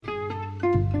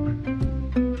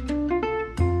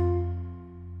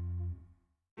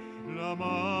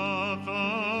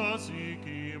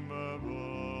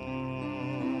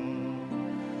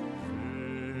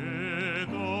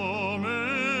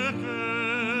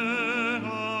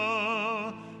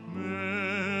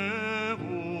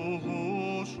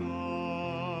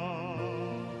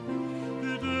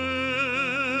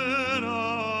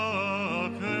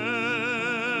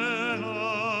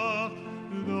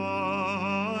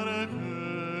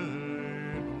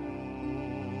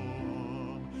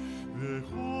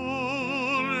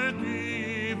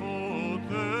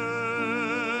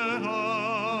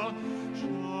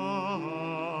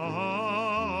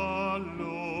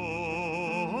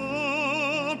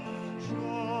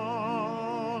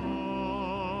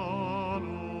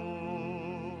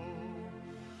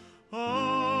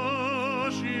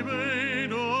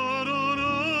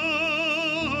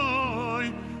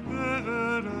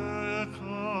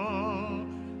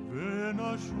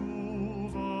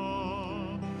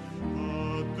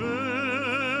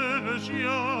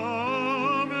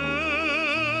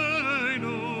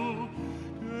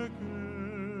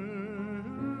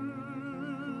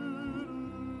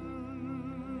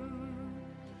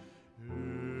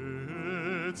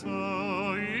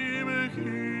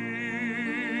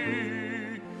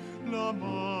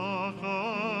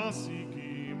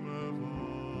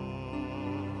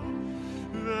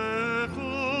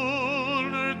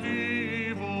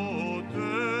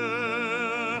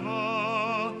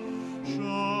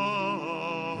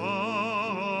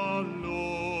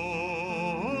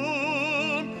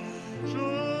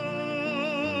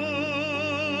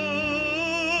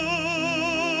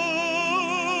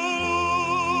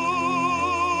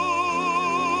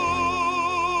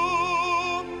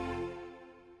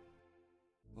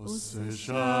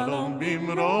Shalom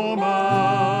bimroma,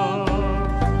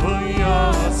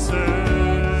 v'yaseh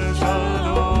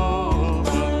shalom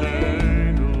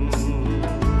aleinu.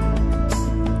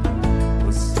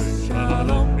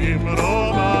 Shalom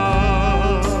bimroma,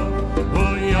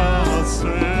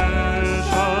 v'yaseh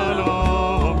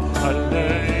shalom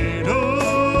aleinu.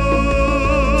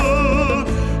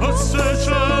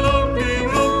 Shalom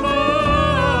bimroma,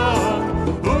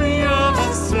 v'yaseh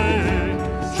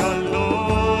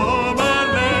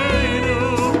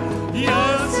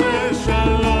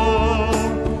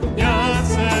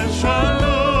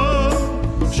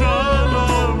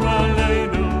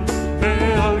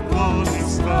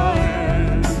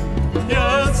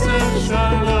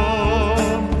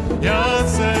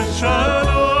shalom.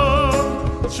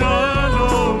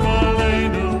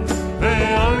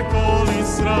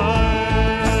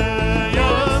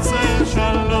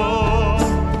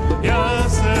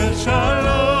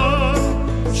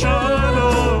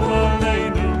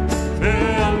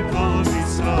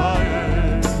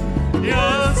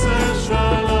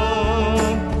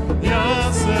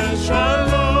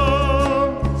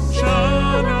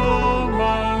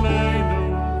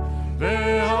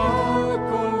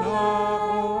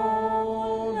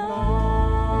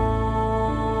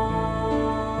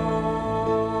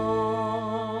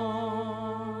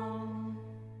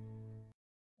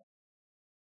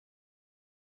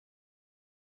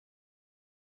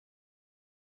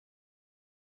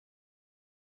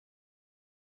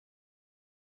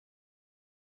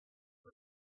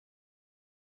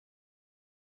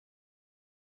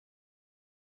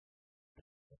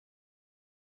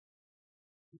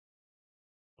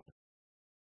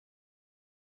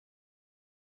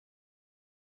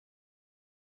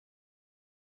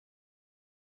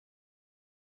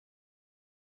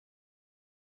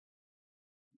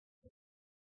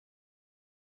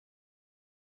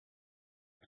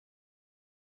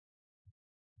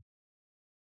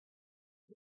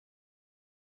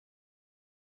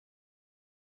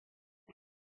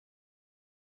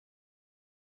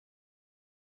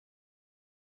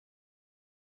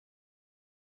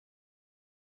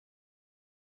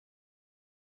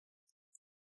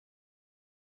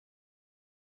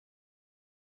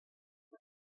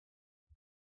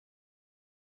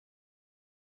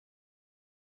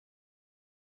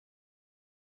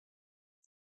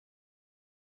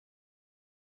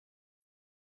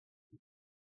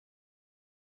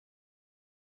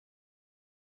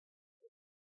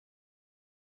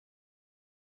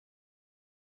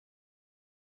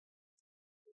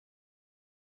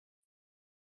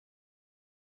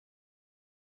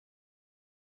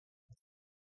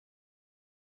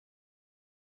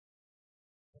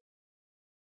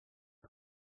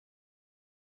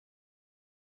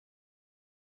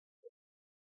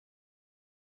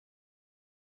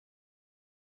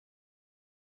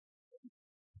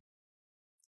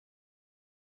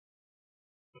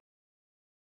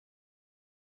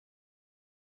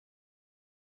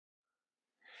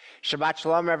 Shabbat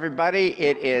Shalom, everybody.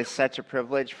 It is such a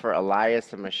privilege for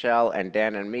Elias and Michelle and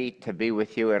Dan and me to be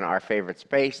with you in our favorite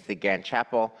space, the Gann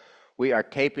Chapel. We are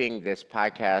taping this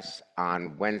podcast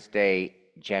on Wednesday,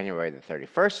 January the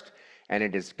 31st, and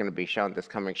it is going to be shown this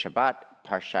coming Shabbat,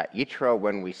 Parshat Yitro,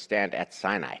 when we stand at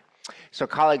Sinai. So,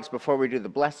 colleagues, before we do the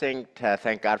blessing, to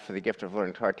thank God for the gift of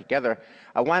learning Torah together,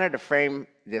 I wanted to frame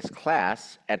this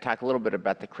class and talk a little bit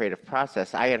about the creative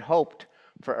process. I had hoped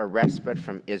for a respite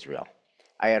from Israel.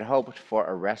 I had hoped for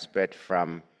a respite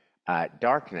from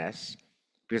darkness,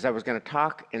 because I was going to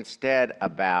talk instead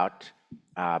about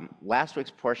last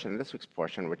week's portion and this week's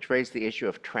portion, which raised the issue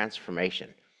of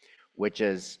transformation, which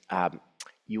is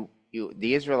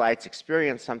the Israelites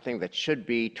experience something that should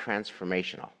be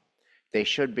transformational. They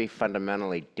should be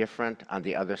fundamentally different on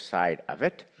the other side of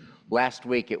it. Last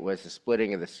week, it was the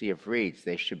splitting of the Sea of Reeds.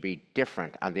 They should be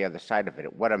different on the other side of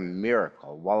it. What a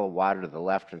miracle. Wall of water to the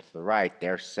left and to the right.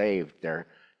 They're saved. Their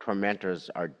tormentors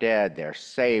are dead. They're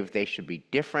saved. They should be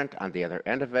different on the other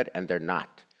end of it, and they're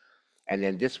not. And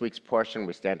then this week's portion,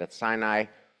 we stand at Sinai,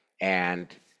 and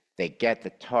they get the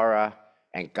Torah,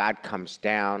 and God comes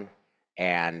down,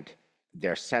 and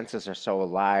their senses are so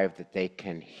alive that they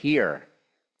can hear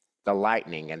the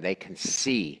lightning and they can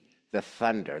see the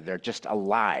thunder. They're just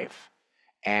alive.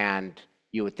 And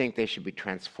you would think they should be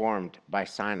transformed by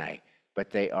Sinai,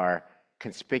 but they are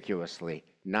conspicuously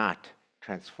not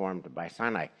transformed by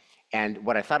Sinai. And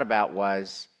what I thought about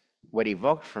was what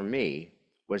evoked for me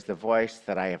was the voice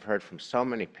that I have heard from so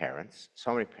many parents,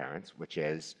 which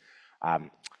is,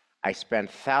 I spent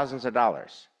thousands of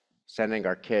dollars sending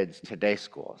our kids to day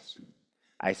schools.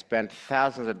 I spent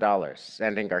thousands of dollars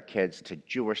sending our kids to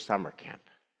Jewish summer camp.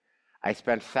 I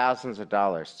spent thousands of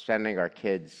dollars sending our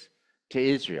kids to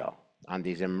Israel on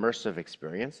these immersive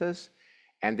experiences,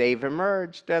 and they've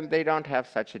emerged and they don't have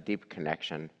such a deep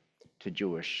connection to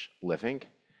Jewish living.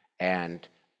 And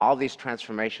all these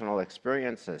transformational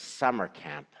experiences, summer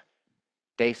camp,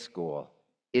 day school,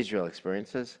 Israel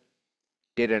experiences,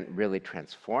 didn't really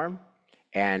transform.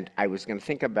 And I was going to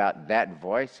think about that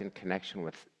voice in connection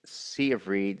with Sea of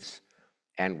Reeds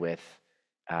and with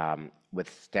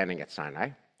standing at Sinai,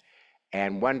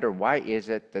 and wonder why is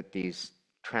it that these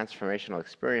transformational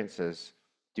experiences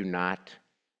do not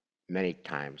many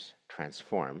times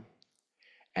transform.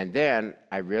 And then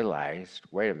I realized,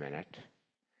 wait a minute,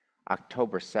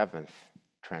 October 7th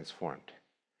transformed.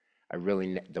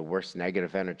 The worst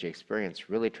negative energy experience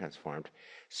really transformed.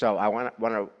 So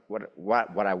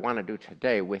what I want to do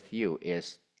today with you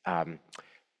is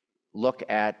look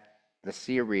at the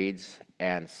Sea of Reeds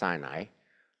and Sinai.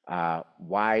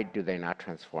 Why do they not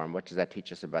transform? What does that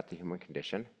teach us about the human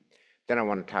condition? Then I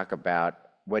want to talk about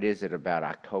what is it about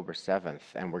October 7th,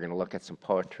 and we're going to look at some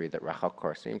poetry that Rachel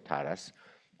Korazim taught us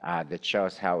that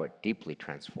shows how it deeply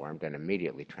transformed and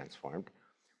immediately transformed.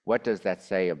 What does that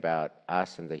say about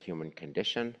us and the human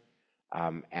condition,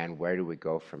 and where do we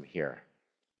go from here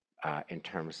in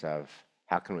terms of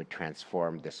how can we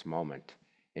transform this moment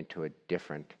into a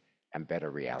different and better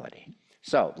reality?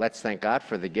 So let's thank God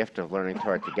for the gift of learning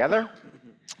Torah together.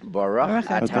 Baruch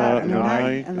atah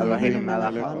Adonai Eloheinu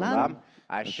melech haolam,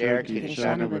 asher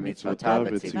kiddushanu b'mitzvotav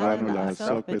v'tzivanu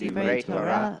la'asok b'divrei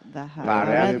Torah,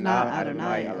 v'arev na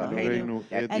Adonai Eloheinu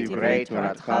et divrei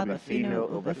Toratcha b'finu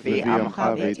u'b'fi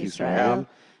amcha beit Yisrael,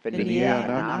 v'nihya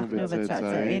anachnu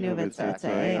v'tzatza'enu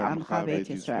v'tzatza'ei amcha beit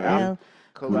Yisrael,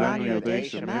 kulanu yodei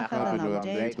shemecha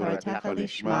v'nolidei Toratecha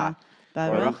lishma,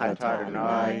 Baruch atah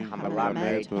Adonai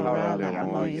hamelamed Torah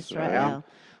le'amo Yisrael.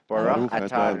 Baruch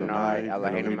atah Adonai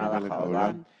Eloheinu melech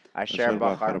haolam, asher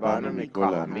bachar banu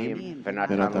mikol hamim,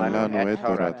 v'natan lanu et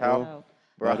Torato.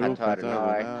 Baruch atah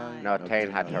Adonai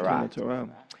noten haTorah.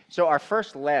 So our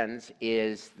first lens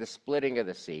is the splitting of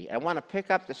the sea. I want to pick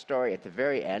up the story at the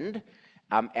very end,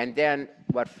 and then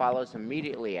what follows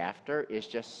immediately after is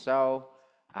just so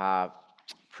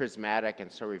prismatic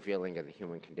and so revealing of the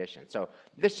human condition. So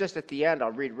this just at the end,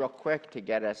 I'll read real quick to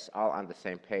get us all on the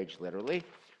same page, literally.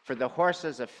 For the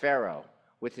horses of Pharaoh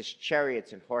with his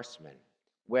chariots and horsemen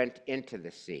went into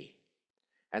the sea,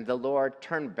 and the Lord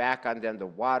turned back on them the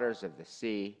waters of the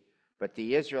sea, but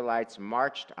the Israelites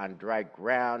marched on dry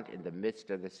ground in the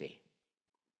midst of the sea.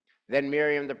 Then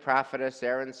Miriam the prophetess,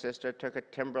 Aaron's sister, took a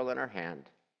timbrel in her hand,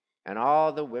 and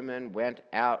all the women went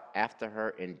out after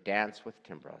her in dance with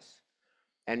timbrels.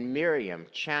 And Miriam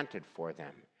chanted for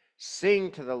them, "Sing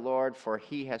to the Lord, for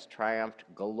he has triumphed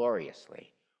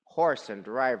gloriously. Horse and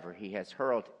driver he has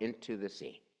hurled into the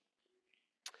sea."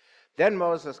 Then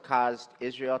Moses caused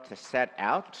Israel to set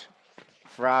out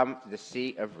from the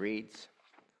Sea of Reeds.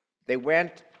 They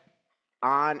went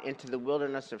on into the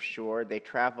wilderness of Shur. They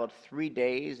traveled 3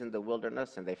 days in the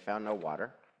wilderness, and they found no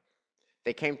water.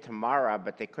 They came to Marah,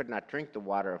 but they could not drink the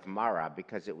water of Marah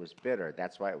because it was bitter.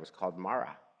 That's why it was called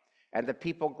Marah. And the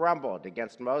people grumbled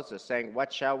against Moses, saying,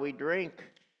 "What shall we drink?"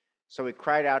 So he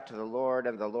cried out to the Lord,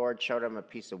 and the Lord showed him a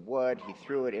piece of wood. He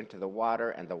threw it into the water,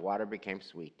 and the water became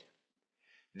sweet.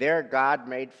 There God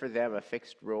made for them a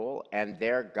fixed rule, and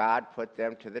there God put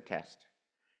them to the test.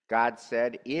 God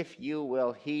said, "If you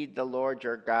will heed the Lord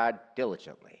your God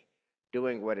diligently,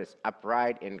 doing what is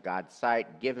upright in God's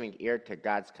sight, giving ear to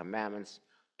God's commandments,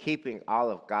 keeping all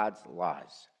of God's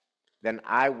laws, then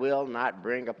I will not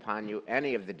bring upon you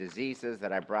any of the diseases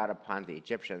that I brought upon the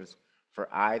Egyptians, for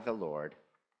I, the Lord,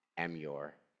 am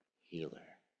your healer."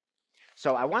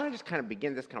 So I want to just kind of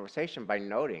begin this conversation by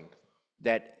noting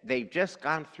that they've just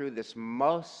gone through this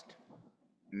most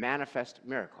manifest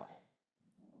miracle.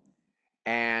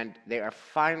 And they are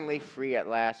finally free at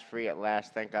last,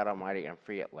 thank God Almighty, I'm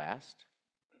free at last.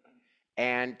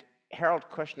 And Harold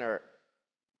Kushner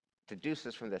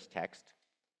deduces from this text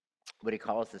what he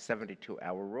calls the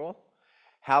 72-hour rule.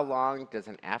 How long does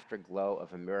an afterglow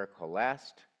of a miracle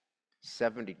last?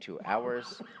 72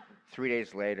 hours. 3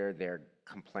 days later, they're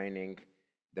complaining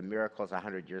the miracles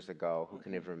 100 years ago. Who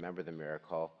can even remember the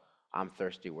miracle? I'm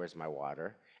thirsty, where's my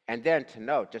water? And then to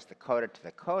note, just the coda to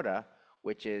the coda,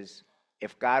 which is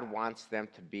if God wants them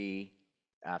to be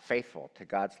faithful to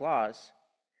God's laws,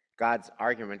 God's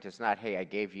argument is not, hey, I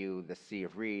gave you the Sea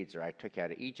of Reeds or I took you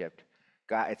out of Egypt.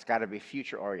 God, it's got to be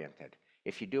future oriented.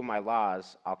 If you do my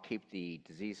laws, I'll keep the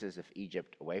diseases of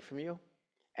Egypt away from you.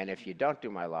 And if you don't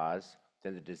do my laws,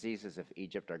 then the diseases of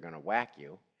Egypt are going to whack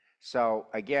you. So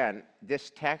again,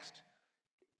 this text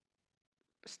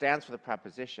stands for the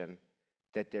proposition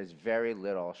that there's very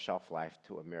little shelf life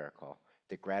to a miracle,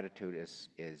 that gratitude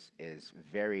is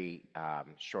very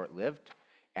short-lived,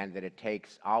 and that it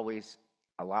takes always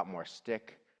a lot more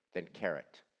stick than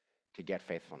carrot to get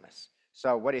faithfulness.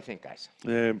 So what do you think, guys?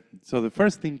 So the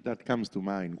first thing that comes to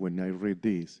mind when I read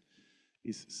this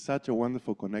is such a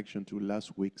wonderful connection to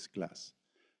last week's class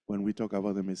when we talk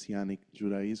about the Messianic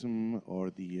Judaism or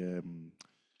the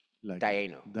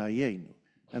Dayenu.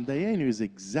 And Dayenu is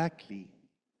exactly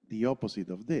the opposite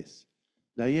of this.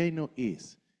 Dayenu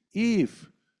is, if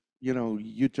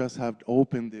you just have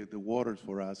opened the waters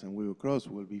for us and we will cross,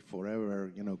 we'll be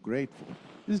forever, grateful.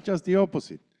 This is just the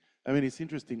opposite. I mean, it's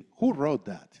interesting. Who wrote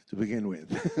that to begin with?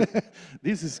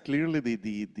 This is clearly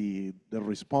the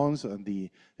response and the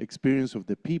experience of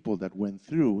the people that went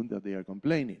through that they are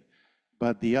complaining.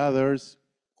 But the others,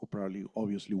 who probably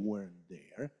obviously weren't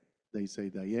there, they say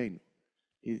Dayenu.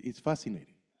 It's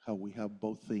fascinating how we have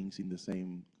both things in the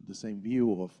same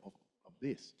view of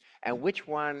this. And which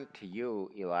one to you,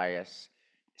 Elias,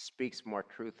 speaks more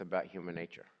truth about human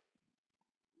nature?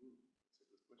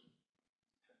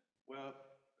 Well,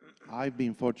 I've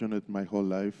been fortunate my whole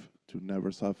life to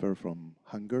never suffer from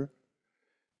hunger,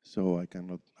 so I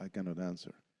cannot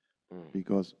answer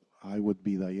because I would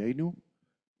be Dayenu,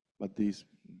 but this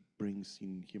brings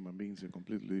in human beings a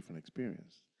completely different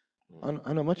experience.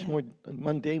 On a much more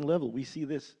mundane level, we see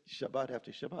this Shabbat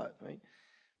after Shabbat, right?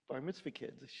 Bar mitzvah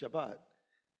kids, Shabbat,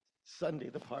 Sunday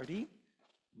the party,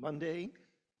 Monday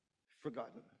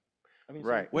forgotten. I mean,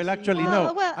 Right. Well, actually,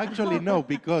 no. Actually, no,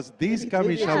 because this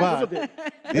coming Shabbat,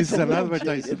 this is an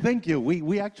advertisement. Thank you.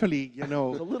 We actually, It's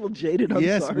a little jaded, I'm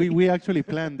yes, sorry. we actually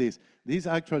planned this. This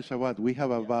actual Shabbat, we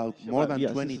have about more than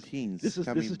yes, 20 this is- teens this is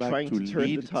coming back trying to to turn the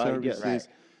lead tide, yes. services,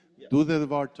 Right. do the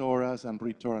Devar Torahs, and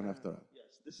return after.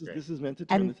 This is meant to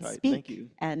turn And the tide. speak Thank you.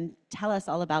 and tell us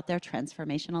all about their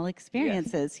transformational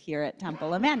experiences here at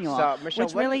Temple Emmanuel, So, Michelle,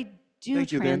 which what- really do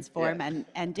Thank you, Dan. transform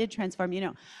and did transform.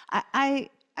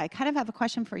 I kind of have a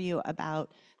question for you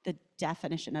about the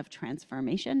definition of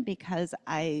transformation, because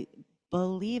I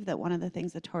believe that one of the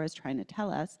things the Torah is trying to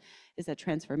tell us is that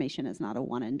transformation is not a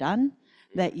one and done,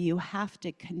 that you have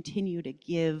to continue to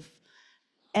give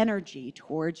energy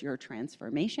towards your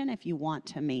transformation if you want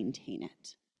to maintain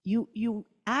it. You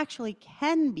actually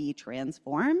can be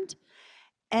transformed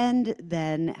and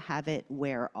then have it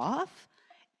wear off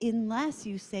unless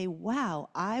you say, wow,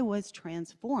 I was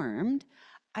transformed.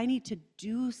 I need to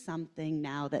do something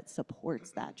now that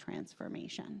supports that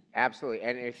transformation. Absolutely.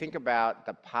 And if you think about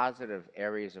the positive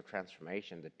areas of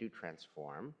transformation that do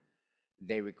transform,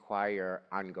 they require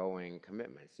ongoing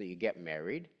commitment. So you get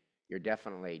married, you're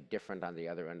definitely different on the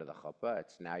other end of the chuppah.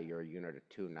 It's now you're a unit of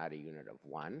two, not a unit of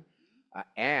one.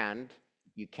 And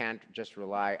you can't just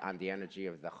rely on the energy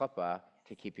of the chuppah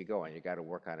to keep you going. You got to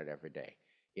work on it every day.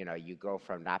 You go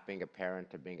from not being a parent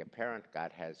to being a parent.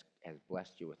 God has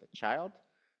blessed you with a child.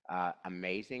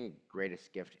 Amazing,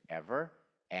 greatest gift ever.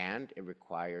 And it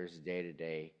requires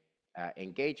day-to-day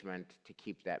engagement to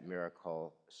keep that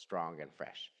miracle strong and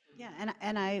fresh. Yeah,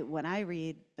 and when I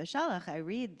read Beshalach, I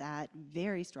read that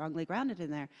very strongly grounded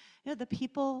in there. The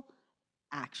people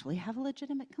actually have a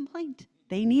legitimate complaint.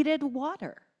 They needed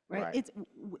water, right? Right.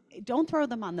 Don't throw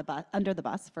them on the bus, under the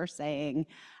bus for saying,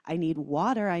 I need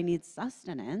water, I need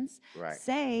sustenance. Right.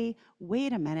 Say,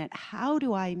 wait a minute, how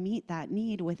do I meet that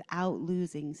need without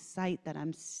losing sight that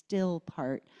I'm still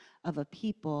part of a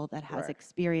people that has Right.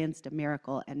 experienced a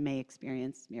miracle and may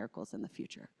experience miracles in the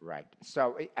future? Right.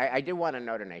 So I do want to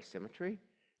note an asymmetry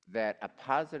that a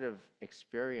positive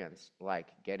experience like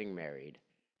getting married,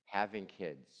 having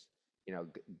kids,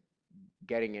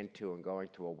 getting into and going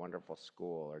to a wonderful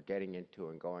school, or getting into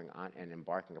and going on and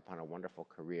embarking upon a wonderful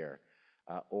career,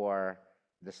 or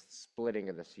the splitting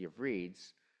of the Sea of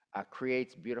Reeds,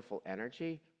 creates beautiful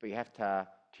energy, but you have to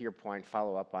your point,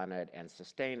 follow up on it and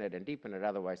sustain it and deepen it,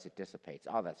 otherwise it dissipates,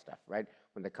 all that stuff, right?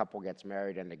 When the couple gets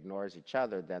married and ignores each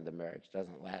other, then the marriage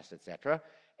doesn't last, etc.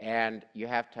 And you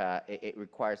have to, it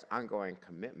requires ongoing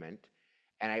commitment.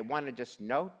 And I want to just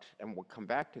note, and we'll come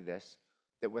back to this,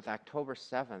 that with October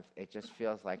 7th, it just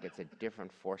feels like it's a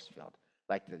different force field.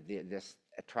 Like this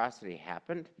atrocity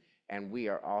happened, and we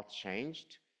are all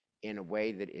changed in a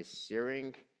way that is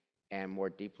searing and more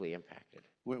deeply impacted.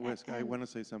 Wes, I want to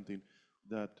say something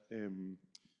that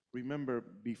remember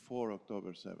before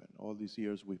October 7, all these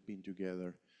years we've been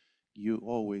together, you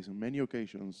always, on many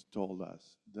occasions, told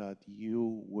us that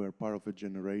you were part of a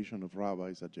generation of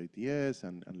rabbis at JTS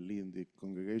and leading the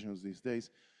congregations these days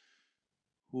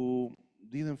who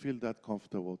didn't feel that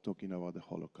comfortable talking about the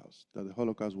Holocaust, that the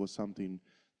Holocaust was something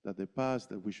that the past,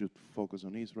 that we should focus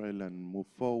on Israel and move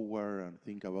forward and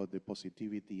think about the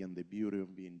positivity and the beauty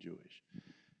of being Jewish.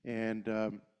 And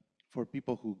for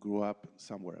people who grew up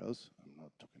somewhere else, I'm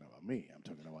not talking about me, I'm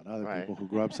talking about other Right. people who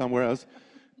grew up somewhere else,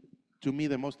 to me,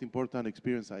 the most important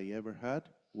experience I ever had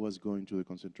was going to the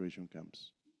concentration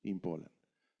camps in Poland.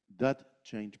 That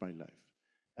changed my life.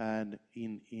 And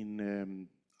in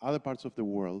other parts of the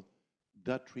world,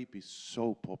 that trip is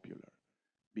so popular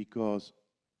because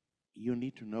you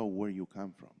need to know where you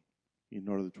come from in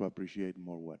order to appreciate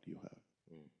more what you have.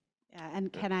 Yeah,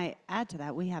 and can I add to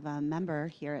that? We have a member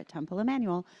here at Temple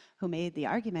Emmanuel who made the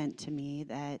argument to me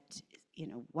that,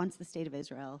 once the state of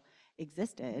Israel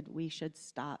existed, we should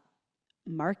stop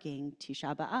marking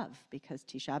Tisha B'Av, because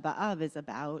Tisha B'Av is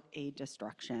about a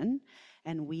destruction,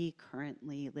 and we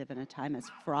currently live in a time as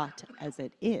fraught as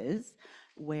it is,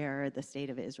 where the state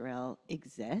of Israel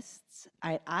exists.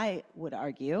 I would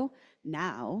argue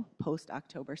now,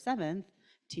 post-October 7th,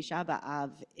 Tisha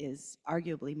B'Av is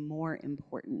arguably more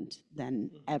important than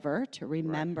ever to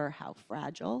remember how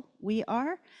fragile we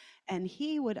are. And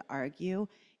he would argue,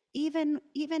 even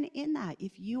in that,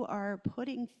 if you are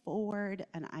putting forward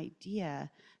an idea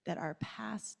that our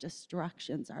past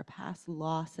destructions, our past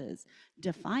losses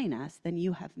define us, then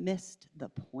you have missed the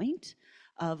point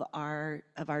of our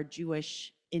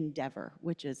Jewish endeavor,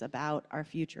 which is about our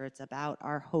future. It's about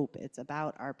our hope. It's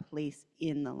about our place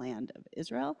in the land of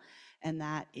Israel. And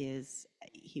that is,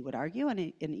 he would argue,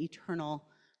 an eternal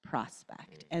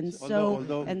prospect. And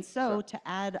so to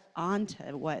add on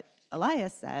to what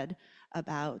Elias said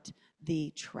about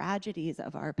the tragedies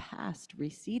of our past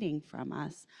receding from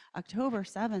us, October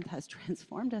 7th has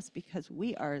transformed us because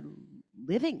we are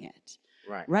living it.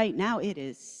 Right now, it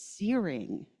is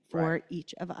searing for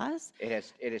each of us. It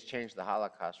has changed the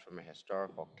Holocaust from a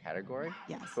historical category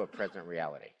to a present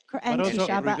reality. And But also,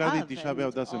 Tisha regarding B'Av Tisha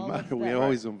B'Av, doesn't matter. We're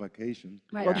always on vacation.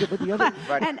 Right. Well, but the other,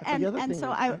 And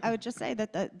so I would just say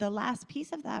that the last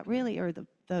piece of that really, or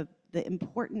the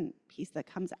important piece that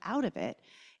comes out of it,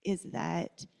 is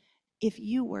that if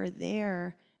you were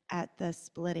there at the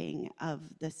splitting of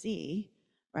the sea,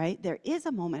 right, there is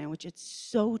a moment in which it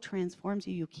so transforms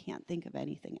you, you can't think of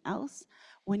anything else.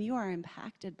 When you are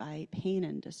impacted by pain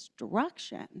and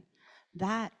destruction,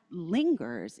 that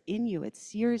lingers in you, it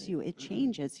sears you, it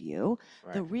changes you.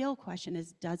 The real question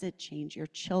is, does it change your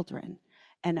children?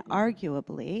 And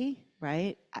arguably,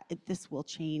 right, this will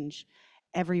change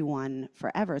everyone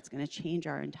forever. It's going to change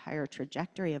our entire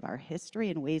trajectory of our history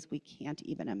in ways we can't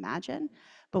even imagine.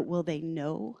 But will they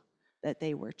know that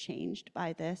they were changed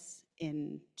by this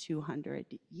in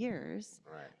 200 years?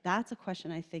 That's a question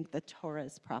I think the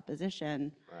Torah's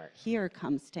proposition here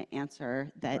comes to answer,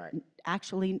 that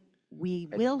actually we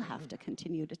will have to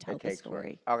continue to tell the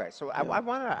story. Okay, so I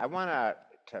want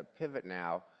to pivot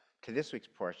now to this week's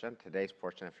portion, today's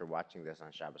portion, if you're watching this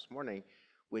on Shabbos morning,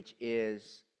 which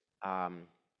is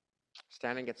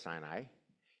standing at Sinai.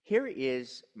 Here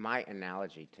is my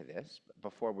analogy to this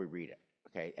before we read it.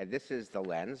 Okay, and this is the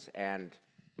lens, and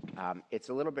it's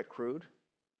a little bit crude,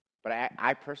 but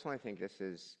I personally think this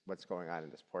is what's going on in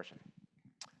this portion.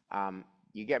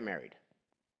 You get married.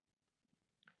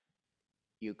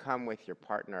 You come with your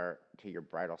partner to your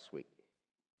bridal suite.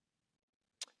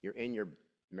 You're in your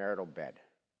marital bed.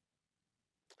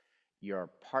 Your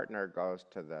partner goes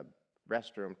to the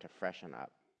restroom to freshen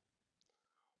up.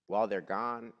 While they're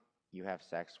gone, you have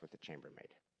sex with the chambermaid.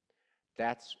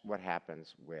 That's what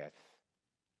happens with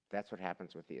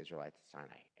the Israelites at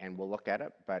Sinai. And we'll look at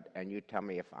it, and you tell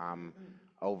me if I'm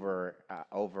over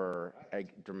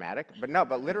dramatic. But no,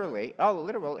 but literally,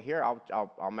 here,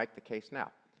 I'll make the case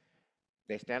now.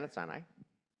 They stand at Sinai.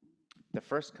 The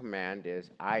first command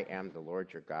is, I am the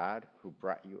Lord your God who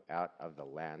brought you out of the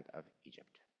land of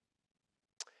Egypt.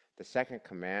 The second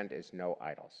command is no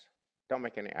idols. Don't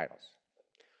make any idols.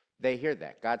 They hear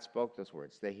that. God spoke those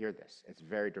words. They hear this. It's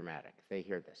very dramatic. They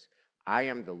hear this. I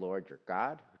am the Lord your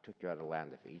God who took you out of the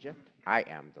land of Egypt. I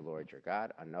am the Lord your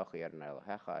God. Anochi Adonai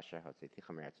Elohecha asher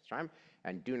hotzitichem me'eretz Mitzrayim.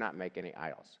 And do not make any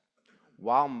idols.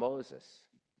 While Moses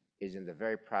is in the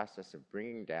very process of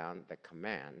bringing down the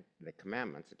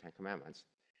commandments, the 10 Commandments,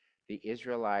 the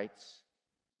Israelites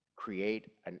create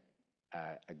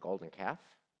a golden calf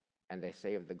and they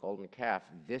say of the golden calf,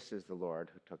 this is the Lord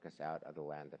who took us out of the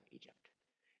land of Egypt.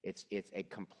 It's a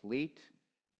complete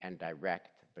and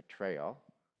direct betrayal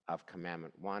of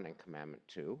Commandment 1 and Commandment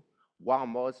 2, while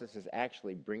Moses is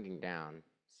actually bringing down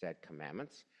said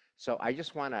commandments. So I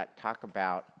just want to talk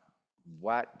about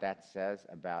what that says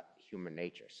about human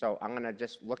nature. So I'm going to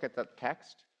just look at the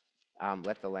text,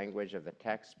 let the language of the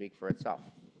text speak for itself.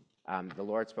 The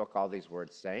Lord spoke all these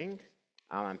words, saying,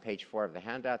 on page 4 of the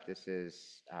handout, this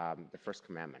is the first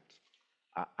commandment.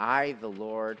 I, the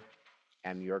Lord,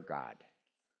 am your God,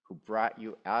 who brought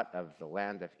you out of the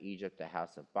land of Egypt, a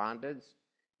house of bondage.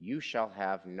 You shall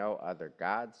have no other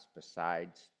gods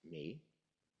besides me.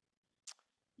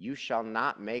 You shall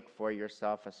not make for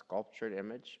yourself a sculptured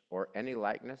image or any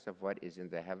likeness of what is in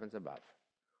the heavens above,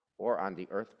 or on the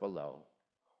earth below,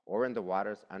 or in the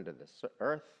waters under the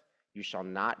earth. You shall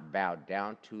not bow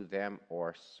down to them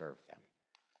or serve them.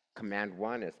 Command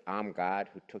 1 is, I'm God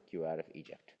who took you out of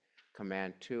Egypt.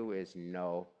 Command 2 is,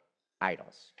 no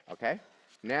idols. Okay?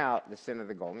 Now, the sin of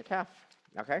the golden calf.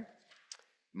 Okay?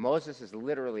 Moses is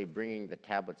literally bringing the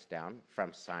tablets down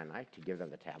from Sinai to give them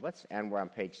the tablets, and we're on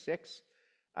page 6,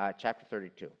 chapter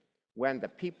 32. When the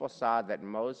people saw that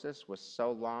Moses was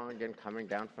so long in coming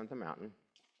down from the mountain,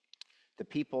 the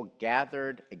people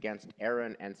gathered against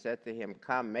Aaron and said to him,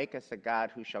 come, make us a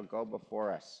god who shall go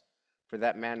before us. For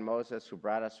that man Moses, who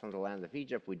brought us from the land of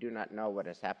Egypt, we do not know what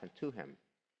has happened to him.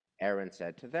 Aaron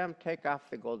said to them, take off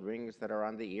the gold rings that are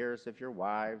on the ears of your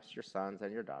wives, your sons,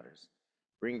 and your daughters.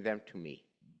 Bring them to me.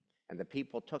 And the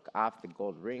people took off the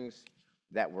gold rings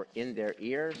that were in their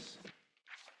ears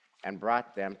and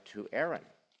brought them to Aaron.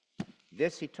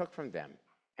 This he took from them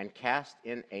and cast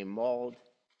in a mold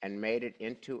and made it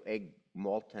into a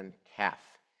molten calf.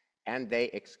 And they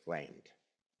exclaimed,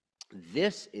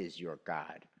 this is your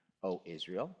God, O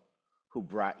Israel, who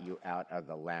brought you out of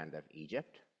the land of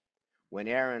Egypt. When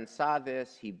Aaron saw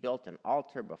this, he built an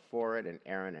altar before it, and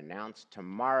Aaron announced,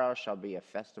 tomorrow shall be a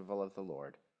festival of the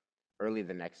Lord. Early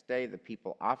the next day, the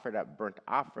people offered up burnt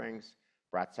offerings,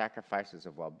 brought sacrifices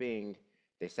of well-being.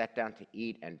 They sat down to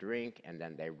eat and drink, and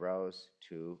then they rose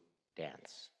to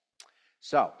dance.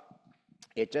 So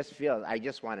it just feels, I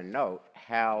just want to note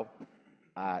how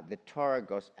the Torah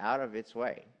goes out of its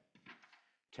way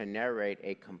to narrate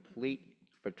a complete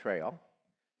betrayal.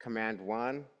 Command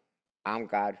 1, I'm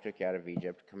God who took you out of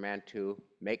Egypt. Command 2,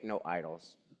 make no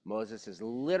idols. Moses is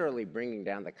literally bringing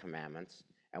down the commandments.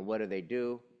 And what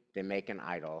do? They make an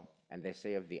idol, and they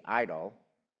say of the idol,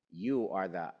 you are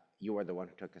the one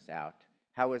who took us out.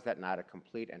 How is that not a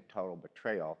complete and total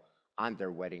betrayal on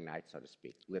their wedding night, so to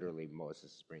speak? Literally, Moses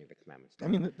is bringing the commandments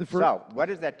down. I mean, So what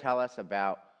does that tell us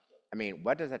about,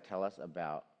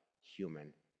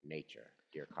 human nature,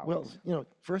 dear colleagues? Well,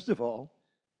 first of all,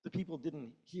 the people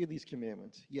didn't hear these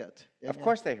commandments yet. Of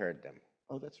course they heard them.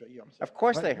 Oh, that's right. Yeah, I'm sorry. Of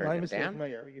course they heard My them, mistake, Dan. my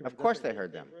error. Of course they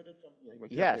heard them.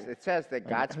 Yes, it says that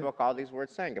God spoke all these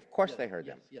words saying. Of course they heard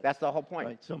them. yes. That's the whole point.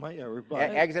 Right, so my error.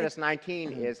 Exodus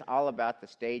 19 is all about the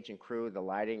stage and crew, the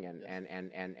lighting,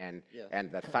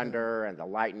 and the thunder and the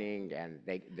lightning, and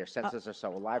their senses are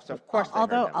so alive. So of course they heard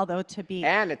them. Although to be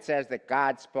And it says that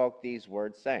God spoke these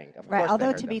words saying. Of right, course although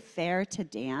they heard to be them. fair to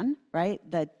Dan, right,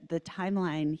 the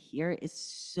timeline here is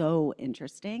so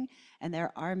interesting, and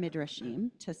there are midrashim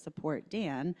to support Dan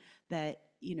that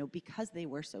because they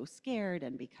were so scared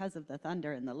and because of the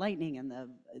thunder and the lightning and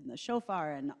the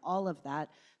shofar and all of that,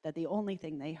 that the only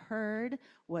thing they heard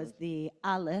was the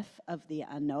aleph of the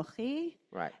anochi,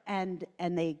 Right. and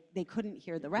they couldn't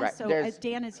hear the rest. Right, So there's-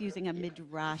 Dan is using a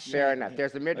midrash. Fair enough.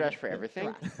 There's a midrash for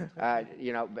everything.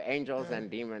 Angels and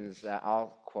demons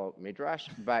all quote midrash.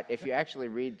 But if you actually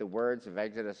read the words of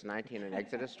Exodus 19 and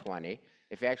Exodus 20,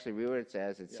 if you actually read what it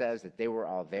says that they were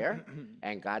all there,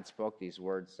 and God spoke these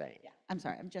words saying. Yeah, I'm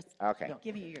sorry. I'm just Okay.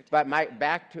 giving you your time. But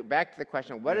back to the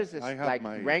question, what does this I have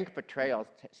my- rank betrayal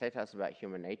say to us about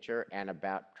human nature and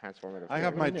about transformative? I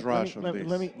have theory? my drush on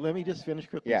this. Let me just finish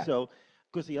quickly. Yeah. So,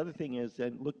 because the other thing is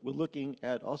that we're looking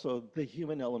at also the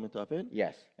human element of it.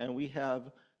 Yes. And we have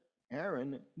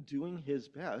Aaron doing his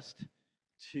best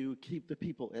to keep the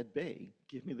people at bay.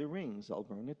 Give me the rings. I'll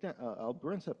burn it down. I'll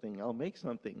burn something. I'll make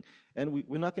something. And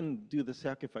we're not going to do the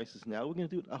sacrifices now. We're going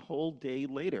to do it a whole day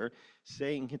later,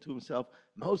 saying to himself,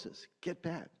 Moses, get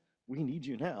back. We need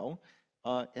you now.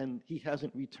 And he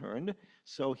hasn't returned.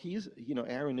 So he's,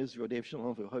 Aaron is Rodev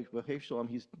Shalom, Rodev Shalom.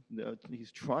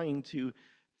 He's trying to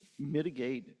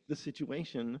mitigate the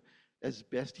situation as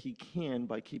best he can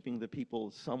by keeping the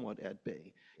people somewhat at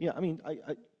bay. Yeah, I mean,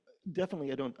 I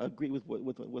definitely I don't agree with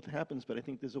what happens, but I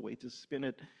think there's a way to spin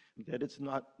it that it's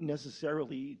not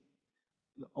necessarily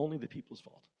only the people's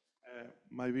fault.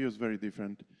 My view is very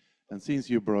different. And since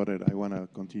you brought it, I want to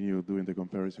continue doing the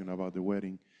comparison about the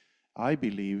wedding. I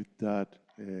believe that,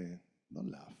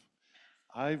 don't laugh.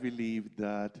 I believe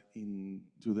that in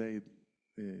today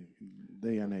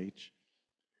day and age,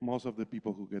 most of the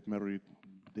people who get married,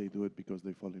 they do it because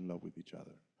they fall in love with each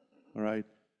other. All right?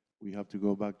 We have to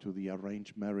go back to the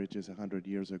arranged marriages 100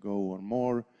 years ago or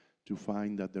more to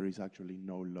find that there is actually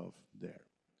no love there.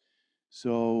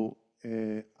 So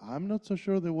I'm not so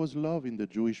sure there was love in the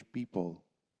Jewish people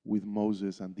with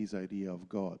Moses and this idea of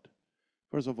God.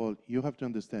 First of all, you have to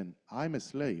understand, I'm a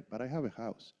slave, but I have a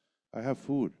house. I have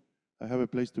food. I have a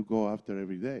place to go after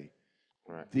every day.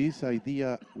 Right. This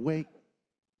idea, wait,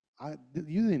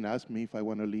 you didn't ask me if I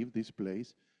want to leave this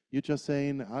place. You're just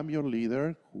saying, I'm your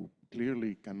leader, who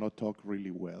clearly cannot talk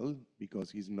really well because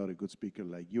he's not a good speaker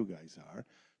like you guys are,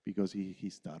 because he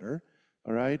stutter,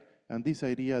 all right? And this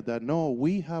idea that, no,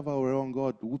 we have our own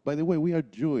God. By the way, we are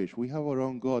Jewish. We have our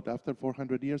own God after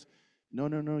 400 years.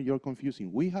 No, you're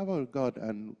confusing. We have our God,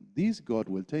 and this God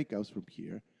will take us from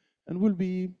here, and we'll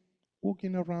be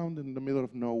walking around in the middle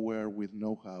of nowhere with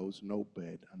no house, no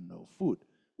bed, and no food.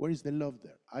 Where is the love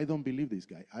there? I don't believe this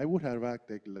guy. I would have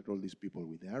acted like all these people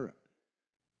with Aaron,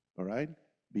 all right?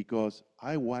 Because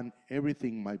I want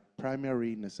everything, my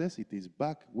primary necessities,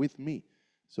 back with me.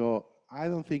 So I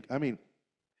don't think,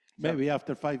 maybe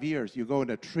after 5 years, you go on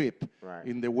a trip. Right.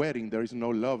 In the wedding, there is no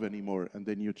love anymore, and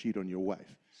then you cheat on your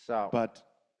wife. So, But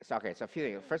so a few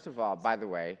things. First of all, by the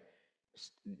way,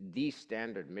 the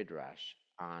standard midrash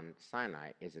on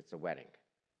Sinai is it's a wedding,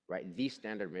 right? The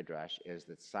standard midrash is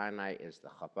that Sinai is the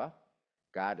chuppah,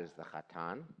 God is the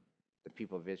chatan, the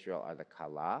people of Israel are the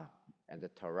kala, and the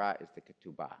Torah is the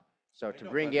ketubah. So to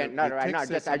bring in, I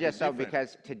just so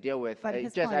because to deal with, But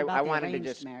his just point about I the wanted to arranged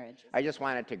just, marriage is- I just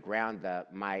wanted to ground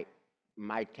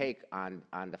my take on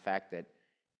the fact that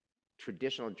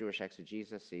traditional Jewish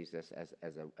exegesis sees this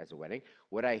as a wedding.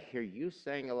 What I hear you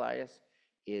saying, Elias,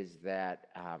 is that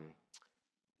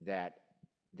that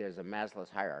there's a Maslow's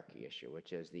hierarchy issue,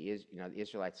 which is the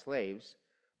Israelite slaves,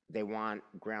 they want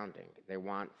grounding, they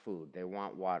want food, they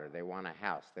want water, they want a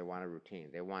house, they want a routine,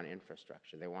 they want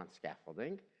infrastructure, they want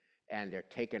scaffolding, and they're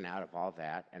taken out of all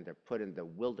that and they're put in the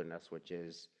wilderness, which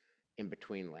is in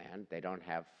between land. They don't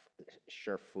have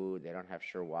sure food, they don't have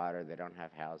sure water, they don't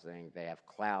have housing, they have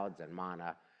clouds and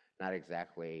manna, not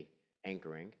exactly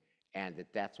anchoring, and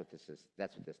that's what this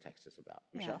text is about.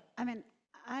 Michelle? Yeah,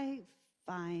 I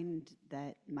find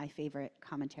that my favorite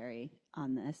commentary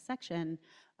on this section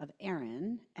of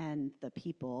Aaron and the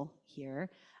people here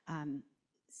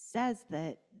says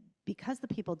that because the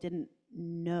people didn't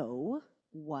know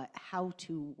how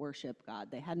to worship God,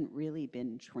 they hadn't really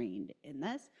been trained in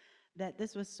this, that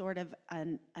this was sort of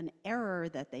an error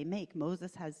that they make.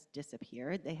 Moses has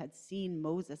disappeared. They had seen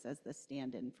Moses as the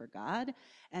stand-in for God,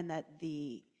 and that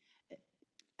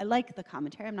I like the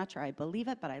commentary. I'm not sure I believe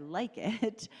it, but I like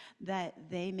it, that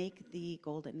they make the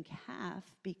golden calf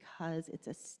because it's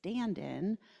a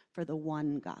stand-in for the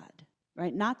one God,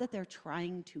 right? Not that they're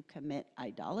trying to commit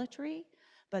idolatry,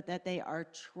 but that they are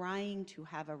trying to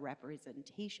have a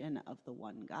representation of the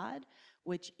one God,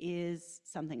 which is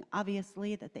something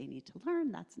obviously that they need to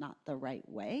learn. That's not the right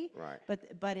way. Right.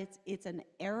 But it's an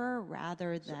error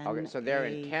rather than Okay, so their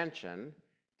intention,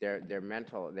 their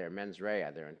mens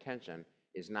rea, their intention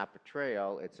is not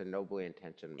betrayal, it's a nobly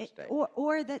intentioned mistake.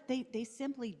 Or that they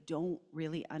simply don't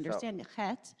really understand.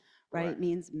 Chet, right,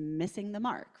 means missing the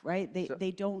mark, right?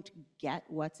 They don't get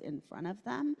what's in front of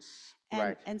them.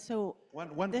 And so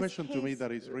one question to me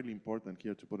that is really important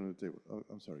here to put on the table. Oh,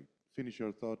 I'm sorry. Finish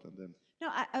your thought and then. No,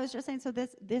 I was just saying, so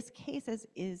this case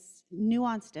is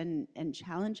nuanced and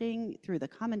challenging through the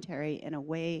commentary in a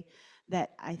way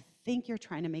that I think you're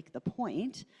trying to make the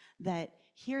point that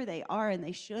here they are and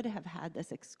they should have had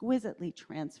this exquisitely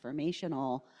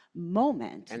transformational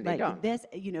moment. And they don't.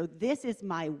 This is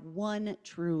my one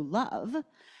true love.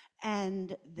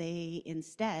 And they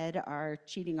instead are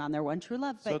cheating on their one true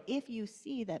love. But if you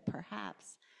see that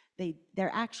perhaps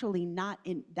they're actually not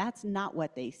that's not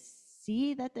what they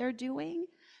see that they're doing,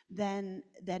 then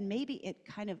maybe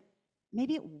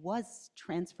it was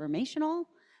transformational.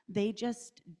 They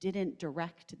just didn't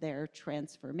direct their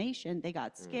transformation. They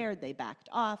got scared, they backed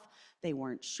off, they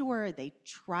weren't sure, they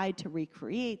tried to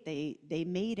recreate, they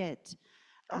made it,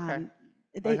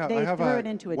 they threw it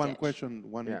into a one ditch. question,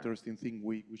 interesting thing,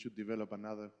 we should develop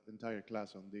another entire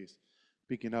class on this.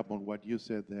 Picking up on what you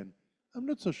said then, I'm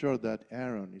not so sure that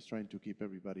Aaron is trying to keep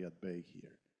everybody at bay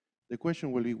here. The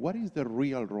question will be, what is the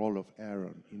real role of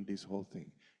Aaron in this whole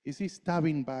thing? Is he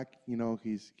stabbing back,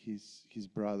 his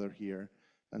brother here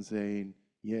and saying,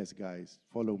 yes, guys,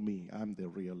 follow me. I'm the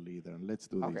real leader, and let's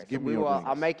do Okay, this. so Give we me your will, rings.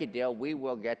 I'll make a deal. We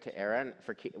will get to Aaron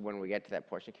for when we get to that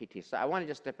portion, KT. So I want to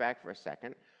just step back for a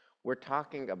second. We're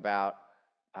talking about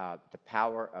the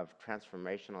power of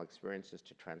transformational experiences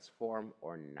to transform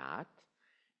or not.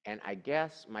 And I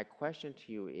guess my question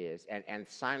to you is, and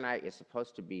Sinai is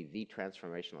supposed to be the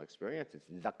transformational experience. It's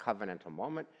the covenantal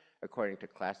moment. According to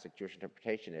classic Jewish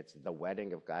interpretation, it's the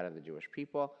wedding of God and the Jewish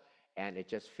people. And it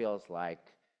just feels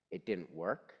like it didn't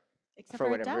work. Except for for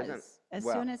it whatever reason. does. As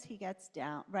Well, soon as he gets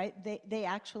down, right? They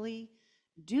actually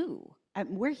do.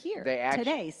 We're here They actu-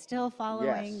 today, still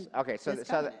following. Yes. Okay. So, this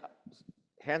so covenant.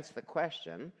 hence the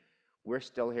question. We're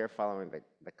still here following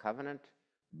the covenant,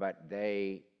 but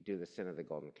they do the sin of the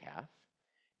golden calf.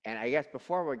 And I guess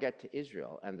before we get to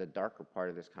Israel and the darker part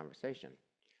of this conversation,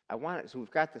 so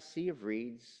we've got the Sea of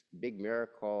Reeds, big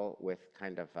miracle with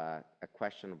kind of a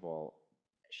questionable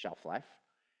shelf life.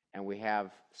 And we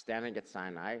have standing at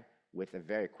Sinai with a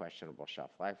very questionable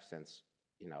shelf life since,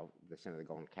 the sin of the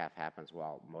golden calf happens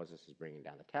while Moses is bringing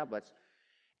down the tablets.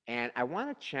 And I want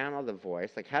to channel the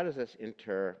voice, like how does this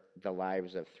enter the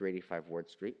lives of 385 Ward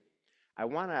Street? I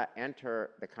want to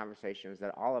enter the conversations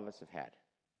that all of us have had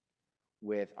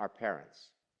with our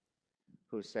parents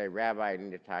who say, Rabbi, I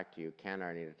need to talk to you. Ken,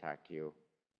 I need to talk to you.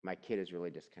 My kid is really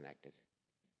disconnected.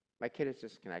 My kid is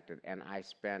disconnected, and I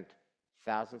spent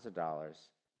thousands of dollars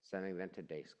sending them to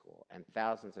day school, and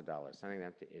thousands of dollars sending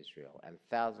them to Israel, and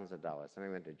thousands of dollars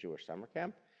sending them to Jewish summer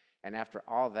camp. And after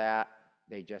all that,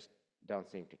 they just don't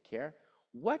seem to care.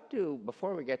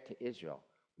 Before we get to Israel,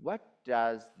 what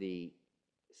does the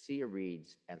Sea of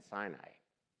Reeds and Sinai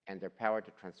and their power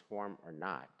to transform or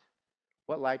not,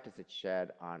 what light does it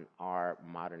shed on our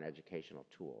modern educational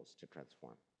tools to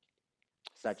transform,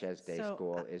 such as day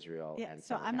school, Israel, Yeah, and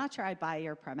so summer I'm camp? not sure I buy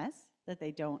your premise that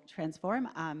they don't transform.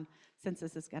 Since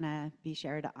this is going to be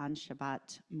shared on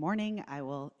Shabbat morning, I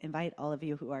will invite all of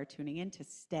you who are tuning in to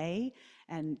stay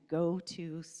and go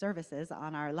to services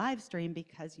on our live stream,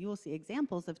 because you will see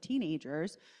examples of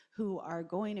teenagers who are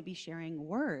going to be sharing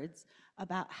words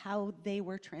about how they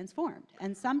were transformed.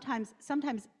 And sometimes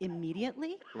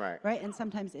immediately, Right. and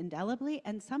sometimes indelibly,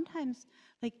 and sometimes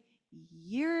like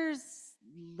years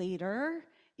later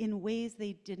in ways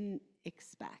they didn't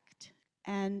expect.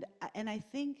 And I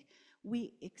think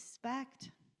we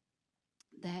expect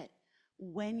that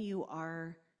when you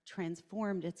are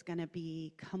transformed, it's going to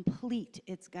be complete,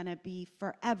 it's going to be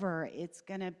forever, it's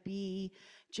going to be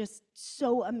just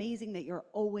so amazing that you're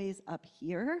always up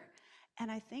here.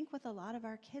 And I think with a lot of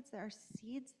our kids, there are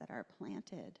seeds that are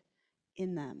planted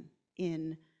in them,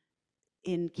 in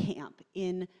camp,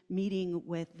 in meeting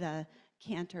with the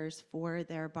cantors for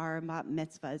their bar and bat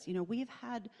mitzvahs. We've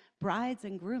had brides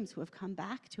and grooms who have come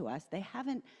back to us. They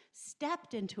haven't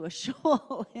stepped into a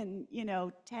shul in,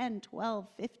 10, 12,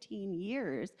 15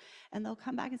 years. And they'll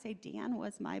come back and say, Dan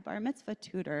was my bar mitzvah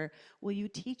tutor. Will you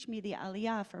teach me the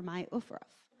aliyah for my ufraf?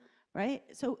 Right?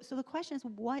 So the question is,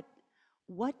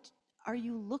 what are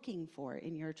you looking for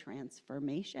in your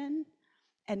transformation?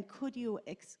 And could you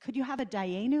have a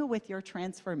dayenu with your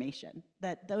transformation,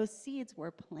 that those seeds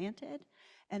were planted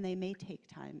and they may take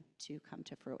time to come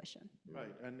to fruition?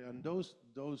 Right, and those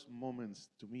moments,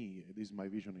 to me, this is my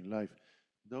vision in life,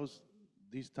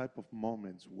 these type of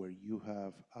moments where you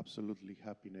have absolutely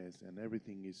happiness and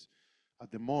everything is,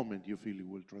 at the moment you feel it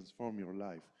will transform your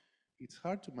life, it's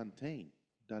hard to maintain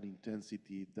that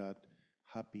intensity, that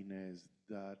happiness,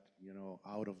 that,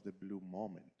 out of the blue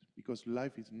moment. Because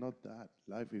life is not that.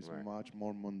 Life is Right. much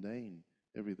more mundane,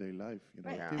 everyday life.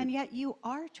 Right. activity. And yet you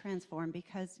are transformed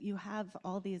because you have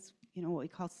all these, what we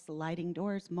call sliding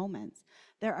doors moments.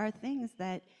 There are things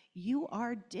that you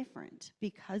are different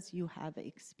because you have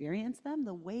experienced them.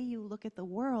 The way you look at the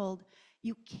world,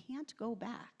 you can't go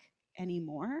back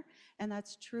anymore. And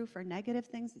that's true for negative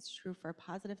things, it's true for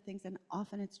positive things, and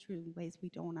often it's true in ways we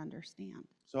don't understand.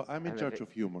 So I'm in And charge it-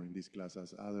 of humor in these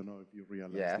classes. I don't know if you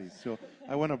realize Yes. this. So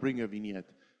I want to bring a vignette.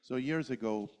 So years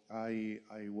ago, I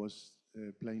was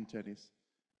playing tennis,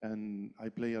 and I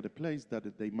play at a place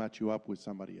that they match you up with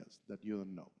somebody else that you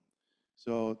don't know.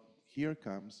 So here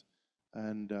comes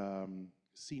and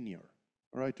senior,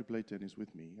 all right, to play tennis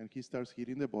with me, and he starts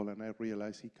hitting the ball, and I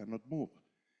realize he cannot move.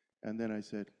 And then I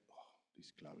said, oh,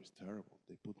 this club is terrible.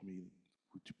 They put me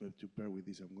to pair with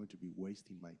this. I'm going to be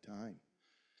wasting my time.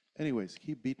 Anyways,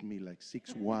 he beat me like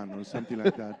 6-1 or something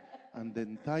like that. And the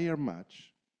entire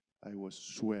match, I was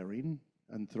swearing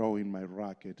and throwing my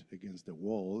racket against the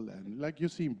wall. And like you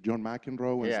see John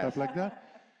McEnroe and Yes. stuff like that.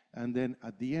 And then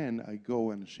at the end, I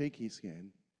go and shake his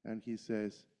hand. And he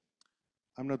says,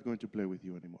 I'm not going to play with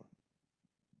you anymore.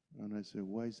 And I said,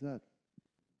 why is that?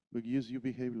 Because you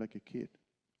behave like a kid.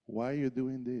 why are you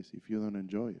doing this if you don't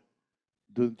enjoy it?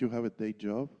 Don't you have a day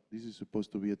job? This is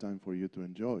supposed to be a time for you to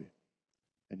enjoy.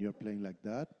 And you're playing like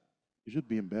that? You should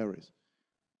be embarrassed.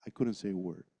 I couldn't say a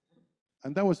word.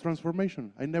 And that was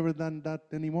transformation. I never done that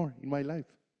anymore in my life.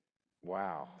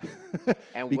 Wow.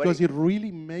 And Because it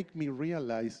really made me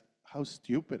realize how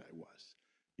stupid I was.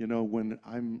 You know, when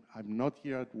I'm not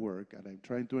here at work and I'm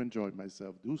trying to enjoy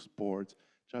myself, do sports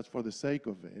just for the sake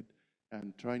of it,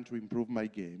 and trying to improve my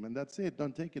game, and that's it.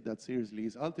 Don't take it that seriously.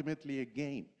 It's ultimately a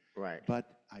game. Right.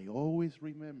 But I always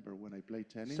remember when I play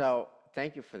tennis. So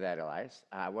thank you for that, Elias.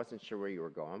 I wasn't sure where you were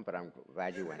going, but I'm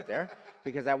glad you went there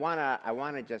because I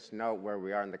wanna just note where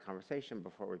we are in the conversation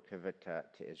before we pivot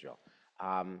to Israel.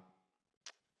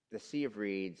 The Sea of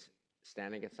Reeds,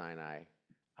 standing at Sinai,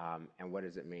 and what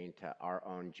does it mean to our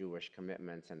own Jewish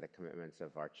commitments and the commitments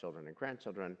of our children and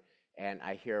grandchildren. And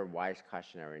I hear wise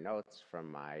cautionary notes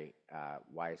from my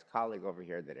wise colleague over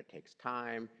here that it takes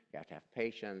time, you have to have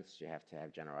patience, you have to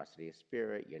have generosity of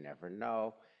spirit, you never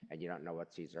know, and you don't know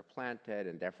what seeds are planted,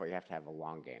 and therefore you have to have a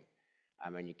long game.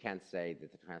 And you can't say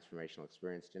that the transformational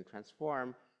experience didn't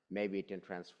transform. Maybe it didn't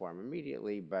transform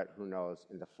immediately, but who knows,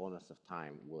 in the fullness of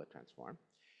time, will it transform?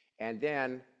 And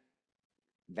then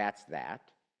that's that.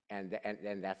 And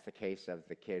that's the case of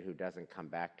the kid who doesn't come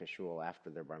back to shul after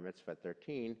their bar mitzvah at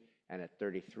 13, and at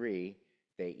 33,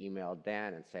 they email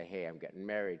Dan and say, hey, I'm getting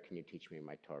married, can you teach me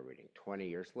my Torah reading? 20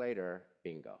 years later,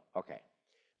 bingo, okay.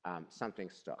 Something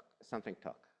took,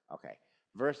 okay.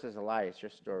 Versus Elias, your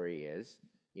story is,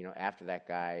 you know, after that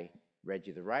guy read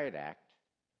you the riot act,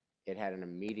 it had an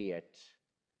immediate,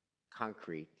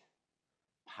 concrete,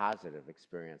 positive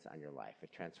experience on your life.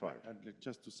 It transformed. And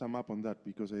just to sum up on that,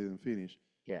 because I didn't finish,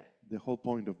 Yeah, the whole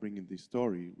point of bringing this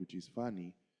story, which is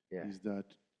funny, yeah. is that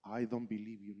I don't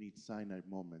believe you need Sinai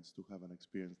moments to have an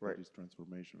experience Right. that is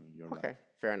transformational in your Okay, life.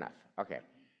 fair enough. Okay.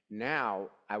 Now,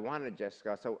 I want to just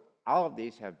go, so all of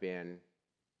these have been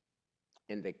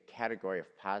in the category of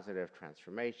positive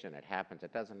transformation. It happens,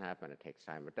 it doesn't happen, it takes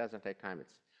time, it doesn't take time.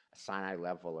 It's a Sinai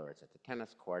level or it's at the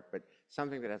tennis court, but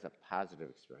something that has a positive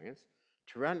experience.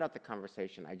 To round out the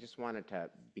conversation, I just wanted to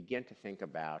begin to think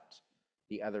about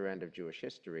the other end of Jewish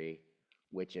history,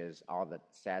 which is all the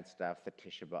sad stuff, the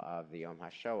Tisha B'Av, the Yom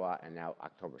HaShoah, and now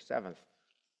October 7th.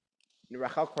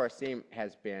 Rachel Korazim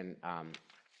has been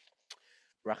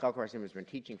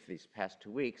teaching for these past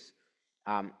 2 weeks.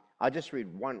 I'll just read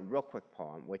one real quick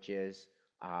poem, which is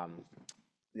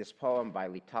this poem by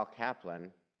Lital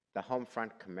Kaplan, The Home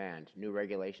Front Command, New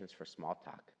Regulations for Small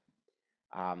Talk,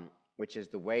 which is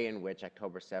the way in which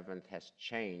October 7th has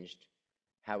changed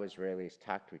how Israelis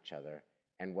talk to each other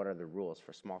and what are the rules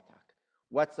for small talk.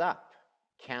 What's up?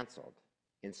 Canceled.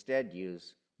 Instead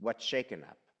use what's shaken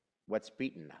up, what's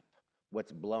beaten up,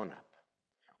 what's blown up.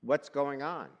 What's going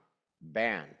on?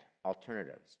 Banned.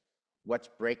 Alternatives. What's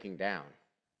breaking down?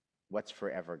 What's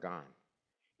forever gone?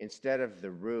 Instead of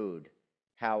the rude,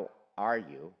 how are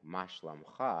you,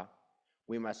 mashlamcha,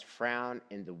 we must frown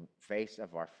in the face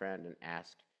of our friend and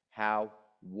ask, how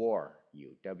war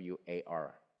you,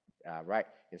 W-A-R, right?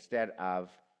 Instead of,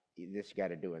 this you got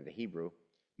to do in the Hebrew,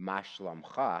 ma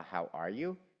shlamcha, how are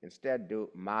you? Instead do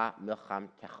ma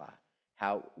milchamtecha,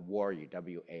 how war you,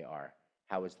 W-A-R,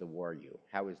 how is the war you?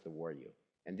 How is the war you?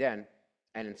 And then,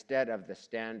 and instead of the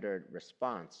standard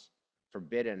response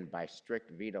forbidden by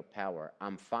strict veto power,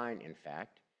 I'm fine, in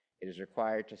fact, it is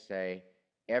required to say,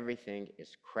 everything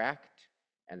is cracked,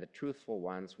 and the truthful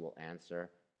ones will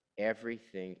answer,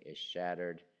 everything is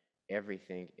shattered,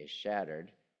 everything is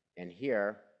shattered. And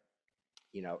here,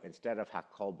 you know, instead of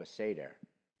hakol beseder,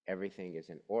 everything is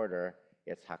in order,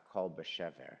 it's hakol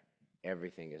beshever,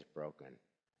 everything is broken.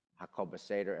 Hakol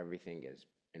beseder, everything is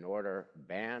in order,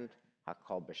 banned.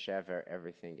 Hakol beshever,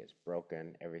 everything is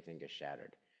broken, everything is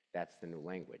shattered. That's the new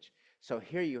language. So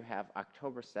here you have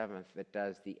October 7th that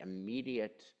does the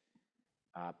immediate,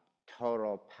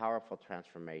 total, powerful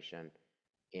transformation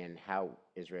in how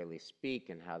Israelis speak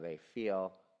and how they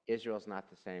feel. Israel's not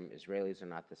the same, Israelis are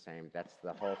not the same. That's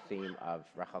the whole theme of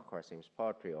Rachel Korazim's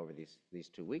poetry over these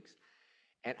 2 weeks.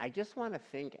 And I just want to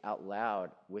think out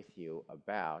loud with you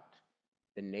about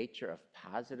the nature of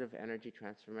positive energy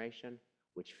transformation,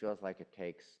 which feels like it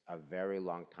takes a very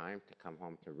long time to come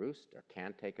home to roost, or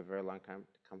can take a very long time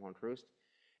to come home to roost,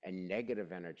 and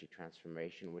negative energy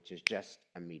transformation, which is just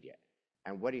immediate.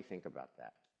 And what do you think about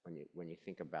that when you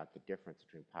think about the difference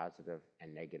between positive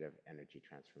and negative energy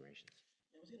transformations?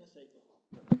 I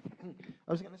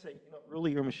was going to say, you know,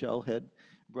 earlier Michelle had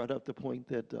brought up the point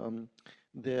that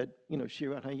that you know,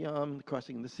 Shirat Hayam,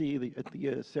 crossing the sea, the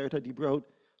Seret HaDibrot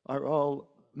are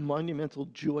all monumental,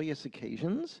 joyous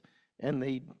occasions, and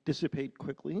they dissipate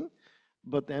quickly.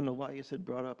 But then Elias had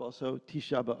brought up also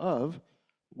Tisha B'Av,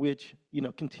 which,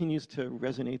 continues to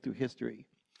resonate through history.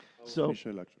 So,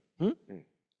 Michelle, actually.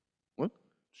 what?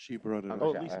 She brought it Oh, up.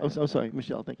 Oh, Michelle, Lisa, yeah. I'm sorry,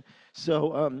 Michelle, thank you.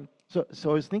 So I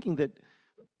was thinking that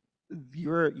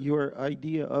your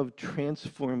idea of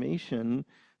transformation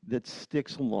that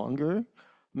sticks longer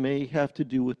may have to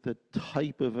do with the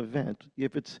type of event.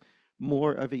 If it's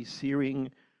more of a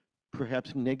searing,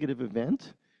 perhaps negative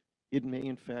event, it may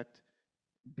in fact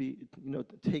be,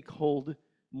 take hold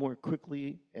more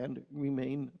quickly and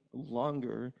remain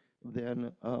longer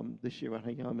than the Shirat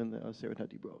Hayam and the Seret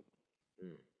HaDibrot.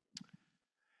 Mm.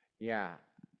 Yeah.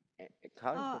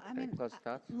 Colin, Oh, I any mean, close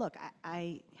thoughts? look,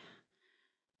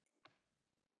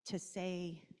 to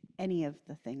say any of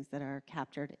the things that are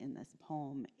captured in this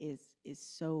poem is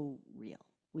so real.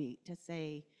 To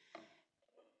say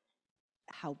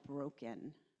how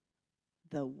broken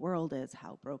the world is,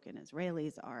 how broken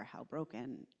Israelis are, how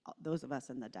broken those of us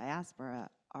in the diaspora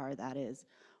are, that is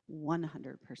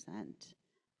 100%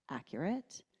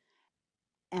 accurate.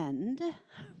 And,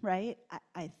 right,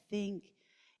 I think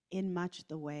in much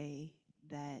the way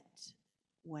that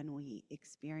when we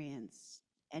experience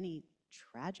any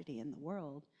tragedy in the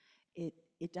world,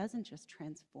 it doesn't just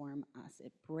transform us,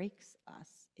 it breaks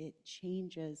us, it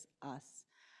changes us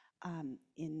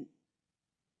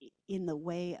in the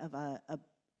way of a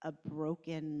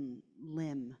broken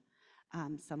limb,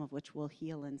 some of which will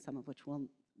heal and some of which will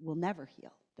never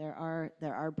heal. There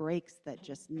are breaks that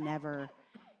just never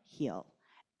heal.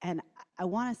 And I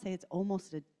want to say it's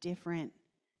almost a different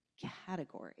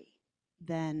category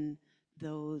than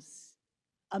those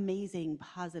amazing,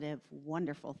 positive,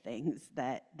 wonderful things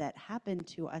that happen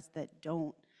to us that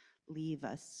don't leave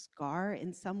a scar.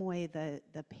 In some way,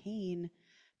 the pain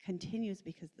continues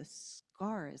because the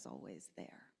scar is always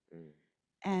there.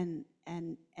 And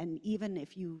even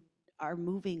if you are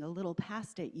moving a little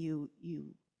past it, you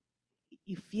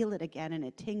feel it again, and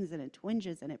it tings and it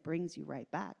twinges and it brings you right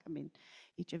back. I mean,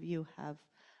 each of you have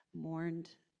mourned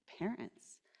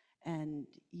parents, and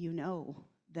you know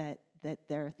that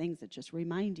there are things that just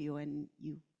remind you, and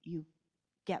you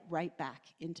get right back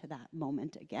into that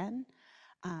moment again.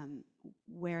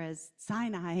 Whereas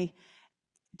Sinai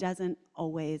doesn't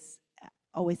always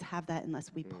have that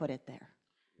unless we put it there.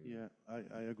 Yeah,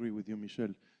 I agree with you,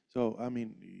 Michelle. So, I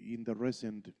mean, in the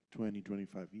recent 20,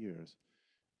 25 years,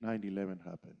 9/11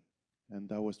 happened. And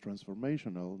that was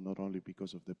transformational, not only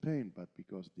because of the pain, but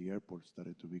because the airport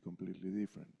started to be completely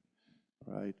different,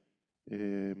 right?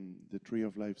 The Tree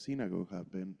of Life Synagogue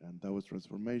happened, and that was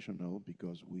transformational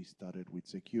because we started with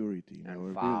security in our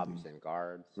And building. fobs and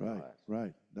guards. and all Right, that.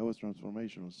 right. That was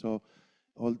transformational. So,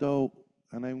 although,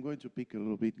 and I'm going to pick a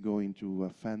little bit going to a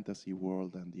fantasy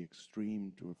world and the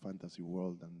extreme to a fantasy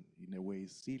world, and in a way,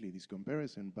 it's silly this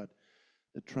comparison, but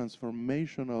the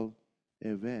transformational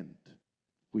event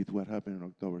with what happened on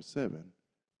October 7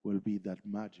 will be that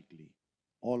magically,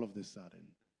 all of the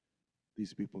sudden,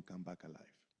 these people come back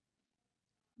alive.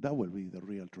 That will be the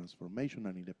real transformation,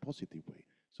 and in a positive way.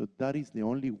 So that is the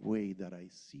only way that I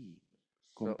see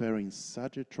comparing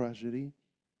such a tragedy,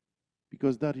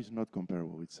 because that is not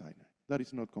comparable with Sinai. That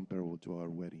is not comparable to our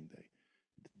wedding day.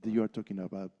 You are talking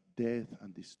about death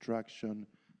and destruction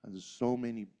and so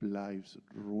many lives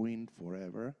ruined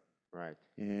forever. Right.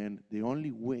 And the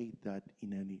only way that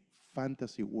in any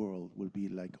fantasy world will be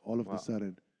like all of a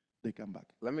sudden they come back.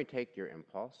 Let me take your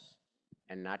impulse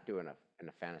and not do in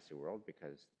a fantasy world,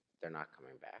 because they're not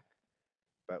coming back.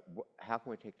 But how can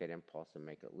we take that impulse and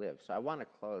make it live? So I want to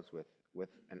close with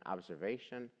an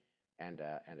observation and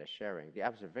a sharing. The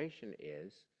observation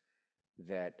is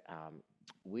that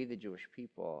we, the Jewish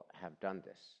people, have done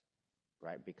this,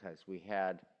 right? Because we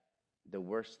had the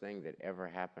worst thing that ever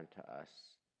happened to us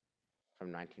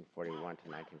from 1941 to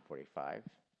 1945.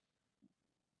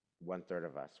 1/3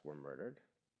 of us were murdered.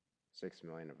 6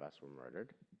 million of us were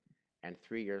murdered. And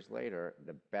 3 years later,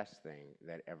 the best thing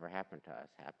that ever happened to us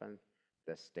happened.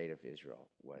 The state of Israel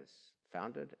was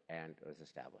founded and was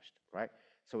established, right?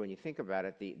 So when you think about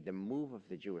it, the move of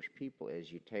the Jewish people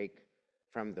is you take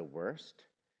from the worst,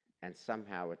 and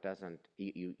somehow it doesn't,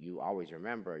 you always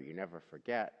remember, you never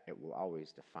forget, it will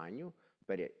always define you,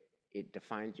 but it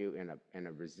defines you in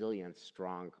a resilient,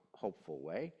 strong, hopeful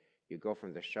way. You go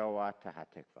from the Shoah to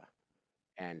HaTikva,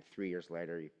 and 3 years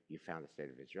later, you found the state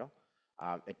of Israel.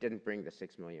 It didn't bring the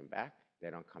 6 million back. They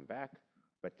don't come back.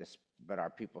 But our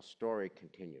people's story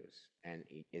continues and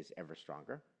is ever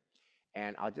stronger.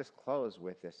 And I'll just close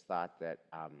with this thought that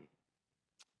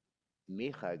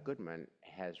Micha Goodman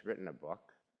has written a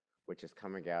book, which is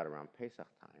coming out around Pesach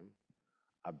time,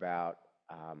 about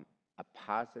a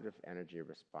positive energy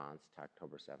response to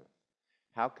October 7th.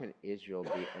 how can Israel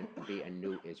be a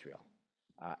new Israel?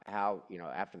 How,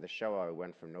 after the Shoah, we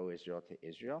went from no Israel to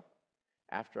Israel.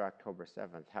 After October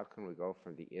 7th, how can we go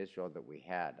from the Israel that we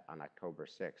had on October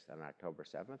 6th and October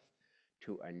 7th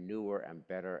to a newer and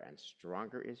better and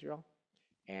stronger Israel?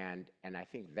 And I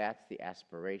think that's the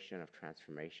aspiration of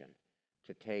transformation,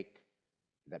 to take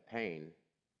the pain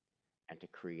and to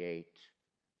create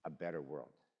a better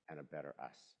world and a better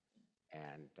us.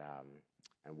 And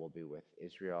we'll be with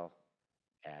Israel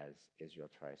as Israel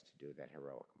tries to do that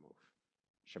heroic move.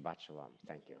 Shabbat Shalom.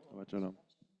 Thank you. Shabbat shalom.